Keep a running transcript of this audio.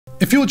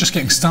If you're just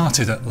getting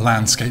started at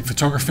landscape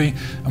photography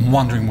and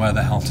wondering where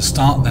the hell to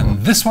start,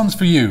 then this one's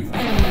for you.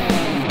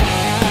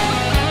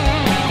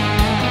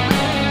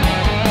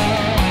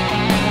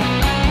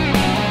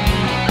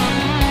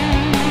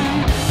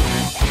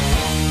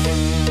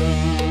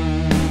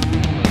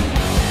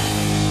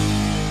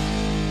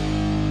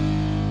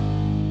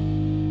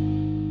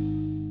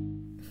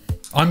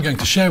 I'm going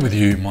to share with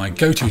you my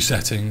go-to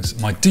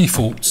settings, my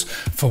defaults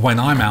for when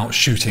I'm out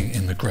shooting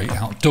in the great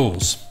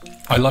outdoors.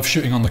 I love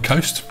shooting on the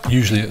coast,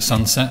 usually at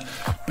sunset,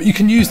 but you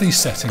can use these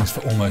settings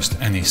for almost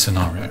any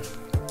scenario.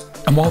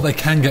 And while they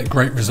can get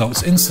great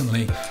results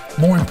instantly,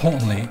 more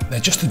importantly, they're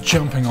just a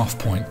jumping off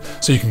point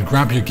so you can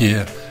grab your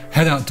gear,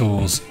 head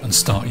outdoors and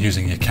start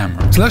using your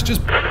camera. So let's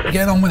just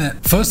get on with it.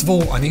 First of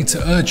all, I need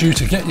to urge you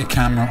to get your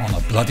camera on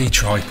a bloody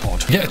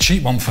tripod. Get a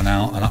cheap one for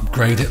now and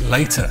upgrade it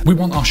later. We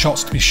want our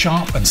shots to be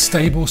sharp and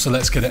stable, so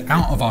let's get it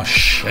out of our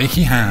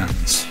shaky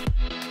hands.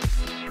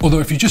 Although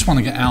if you just want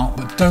to get out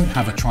but don't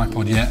have a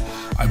tripod yet,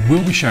 I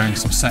will be sharing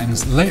some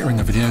settings later in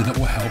the video that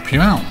will help you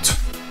out.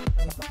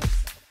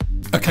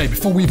 Okay,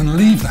 before we even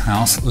leave the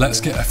house, let's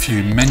get a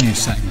few menu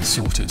settings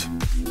sorted.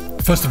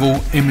 First of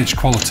all, image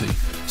quality.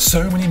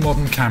 So many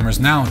modern cameras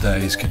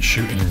nowadays can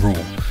shoot in RAW,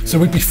 so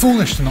we'd be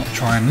foolish to not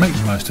try and make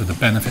the most of the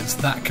benefits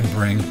that can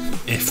bring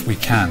if we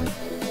can.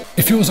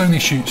 If yours only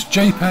shoots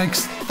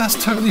JPEGs,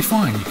 that's totally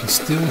fine. You can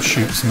still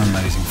shoot some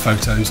amazing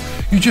photos.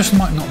 You just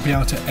might not be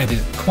able to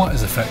edit quite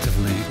as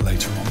effectively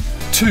later on.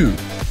 2.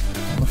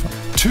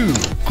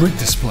 Grid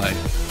display.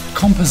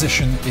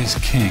 Composition is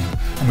king,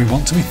 and we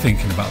want to be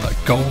thinking about that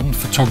golden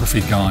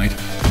photography guide,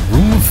 the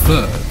rule of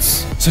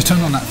thirds. So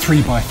turn on that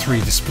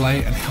 3x3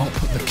 display and help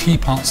put the key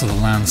parts of the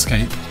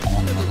landscape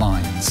on the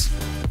lines.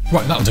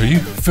 Right, that'll do you.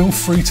 Feel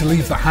free to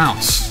leave the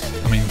house.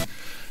 I mean,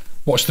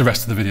 watch the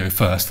rest of the video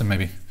first and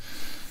maybe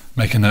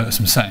make a note of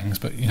some settings,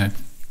 but you know.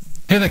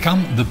 Here they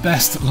come, the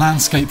best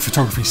landscape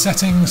photography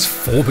settings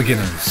for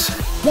beginners.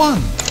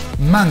 1.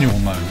 Manual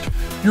mode.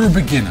 You're a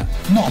beginner,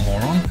 not a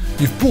moron.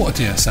 You've bought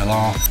a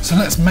DSLR, so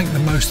let's make the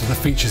most of the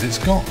features it's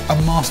got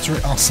and master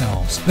it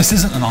ourselves. This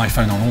isn't an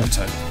iPhone on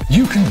auto.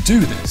 You can do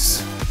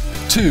this.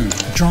 2.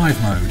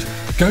 Drive mode.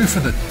 Go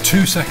for the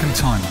 2-second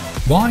timer.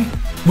 Why?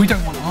 We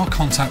don't want our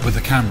contact with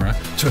the camera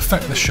to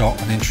affect the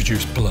shot and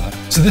introduce blur.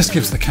 So this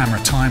gives the camera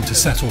time to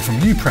settle from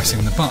you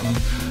pressing the button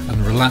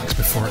and relax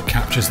before it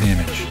captures the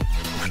image.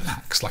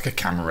 Relax, like a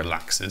camera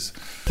relaxes.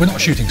 We're not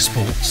shooting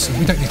sports, so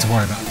we don't need to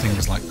worry about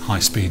things like high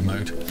speed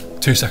mode.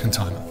 2-second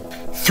timer.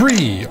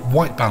 3.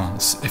 White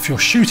balance. If you're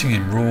shooting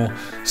in RAW,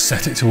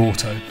 set it to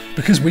auto,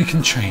 because we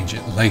can change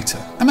it later.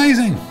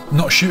 Amazing!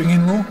 Not shooting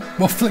in RAW?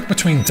 Well, flick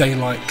between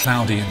daylight,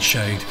 cloudy and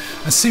shade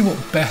and see what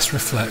best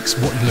reflects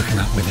what you're looking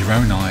at with your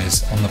own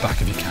eyes on the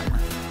back of your camera.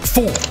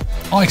 4.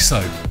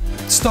 ISO.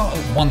 Start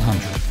at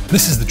 100.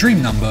 This is the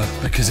dream number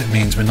because it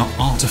means we're not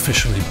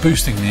artificially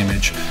boosting the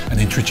image and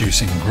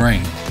introducing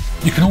grain.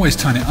 You can always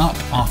turn it up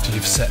after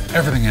you've set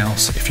everything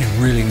else if you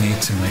really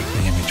need to make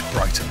the image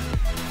brighter.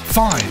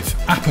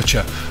 5.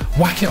 Aperture.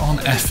 Whack it on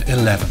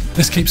f11.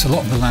 This keeps a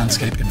lot of the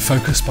landscape in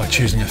focus by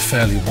choosing a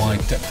fairly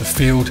wide depth of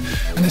field,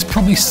 and it's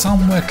probably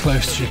somewhere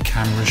close to your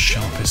camera's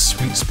sharpest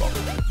sweet spot.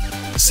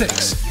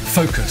 6.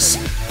 Focus.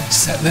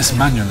 Set this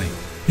manually.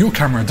 Your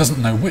camera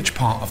doesn't know which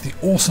part of the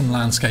awesome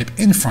landscape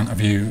in front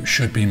of you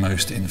should be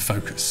most in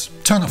focus.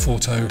 Turn off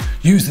auto,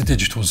 use the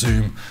digital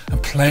zoom,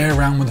 and play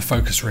around with the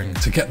focus ring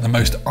to get the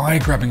most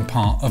eye-grabbing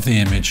part of the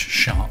image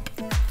sharp.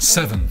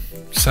 7.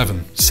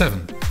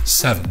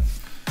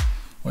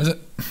 What is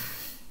it?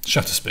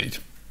 Shutter speed.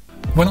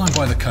 When I'm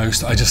by the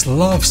coast, I just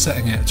love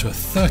setting it to a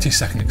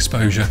 30-second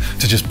exposure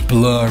to just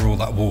blur all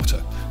that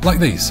water, like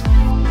these.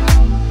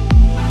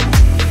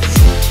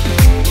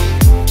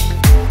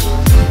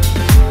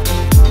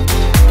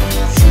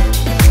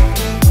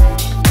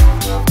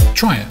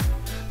 Try it.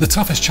 The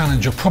toughest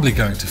challenge you're probably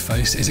going to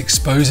face is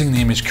exposing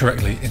the image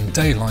correctly in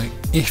daylight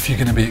if you're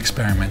going to be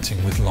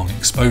experimenting with long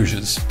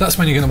exposures. That's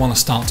when you're going to want to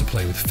start to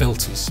play with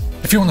filters.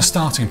 If you want a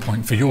starting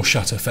point for your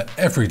shutter for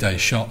everyday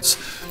shots,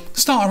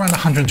 start around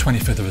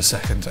 1/125th of a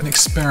second and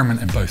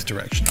experiment in both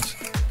directions.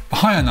 A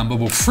higher number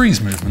will freeze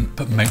movement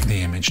but make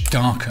the image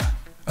darker.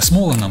 A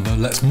smaller number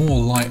lets more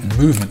light and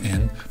movement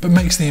in but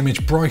makes the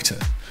image brighter.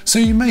 So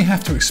you may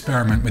have to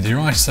experiment with your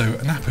ISO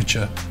and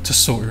aperture to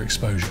sort your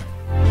exposure.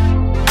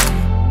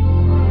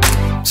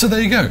 So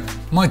there you go.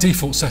 My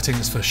default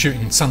settings for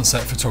shooting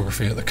sunset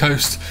photography at the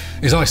coast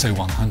is ISO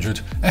 100,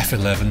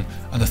 f11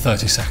 and a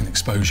 30-second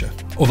exposure.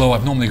 Although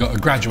I've normally got a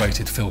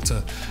graduated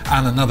filter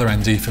and another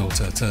ND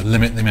filter to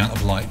limit the amount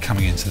of light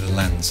coming into the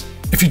lens.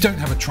 If you don't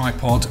have a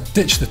tripod,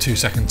 ditch the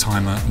 2-second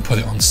timer and put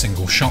it on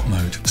single shot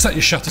mode. Set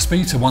your shutter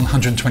speed to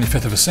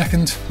 1/125th of a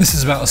second. This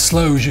is about as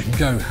slow as you can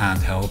go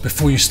handheld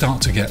before you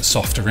start to get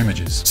softer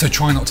images. So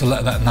try not to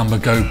let that number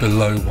go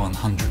below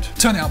 100.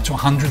 Turn it up to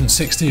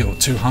 160 or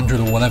 200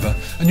 or whatever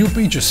and you'll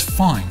be just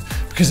fine,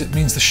 because it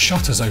means the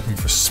shutter's open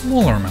for a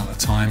smaller amount of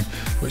time,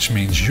 which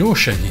means your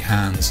shaky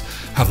hands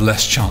have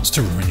less chance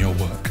to ruin your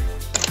work.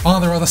 Are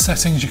there other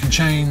settings you can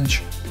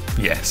change?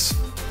 Yes.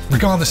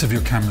 Regardless of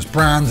your camera's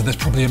brand, there's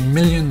probably a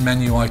million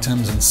menu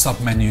items and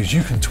sub-menus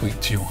you can tweak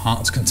to your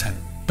heart's content.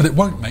 But it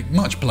won't make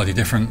much bloody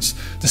difference,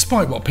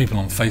 despite what people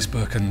on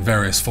Facebook and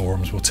various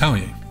forums will tell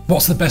you.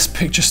 What's the best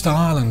picture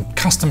style and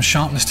custom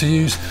sharpness to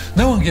use?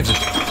 No one gives a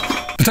shit.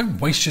 But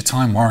don't waste your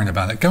time worrying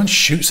about it, go and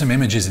shoot some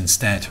images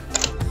instead.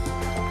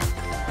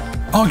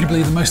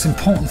 Arguably, the most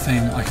important thing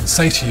I can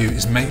say to you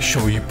is make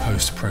sure you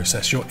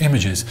post-process your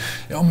images.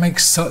 It'll make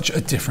such a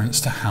difference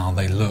to how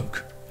they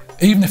look.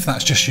 Even if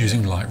that's just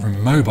using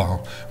Lightroom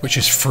Mobile, which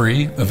is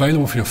free,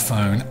 available for your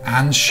phone,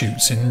 and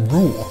shoots in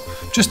RAW.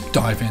 Just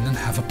dive in and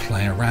have a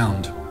play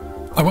around.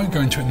 I won't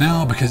go into it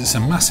now because it's a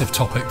massive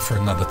topic for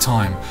another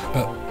time,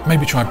 but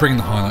maybe try bringing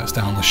the highlights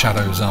down, the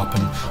shadows up,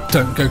 and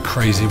don't go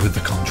crazy with the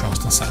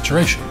contrast and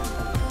saturation.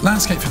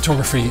 Landscape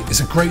photography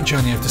is a great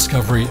journey of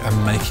discovery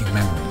and making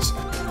memories.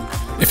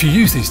 If you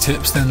use these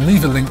tips, then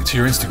leave a link to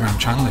your Instagram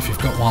channel if you've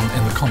got one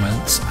in the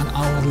comments, and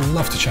I would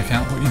love to check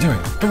out what you're doing.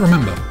 But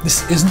remember,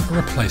 this isn't a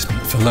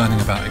replacement for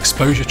learning about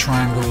exposure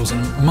triangles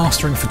and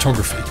mastering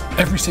photography.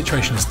 Every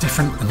situation is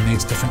different and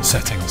needs different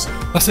settings.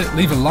 That's it,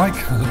 leave a like,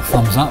 a little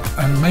thumbs up,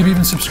 and maybe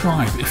even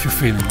subscribe if you're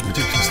feeling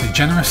ridiculously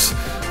generous.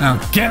 Now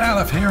get out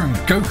of here and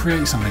go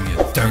create something, you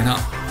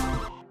donut.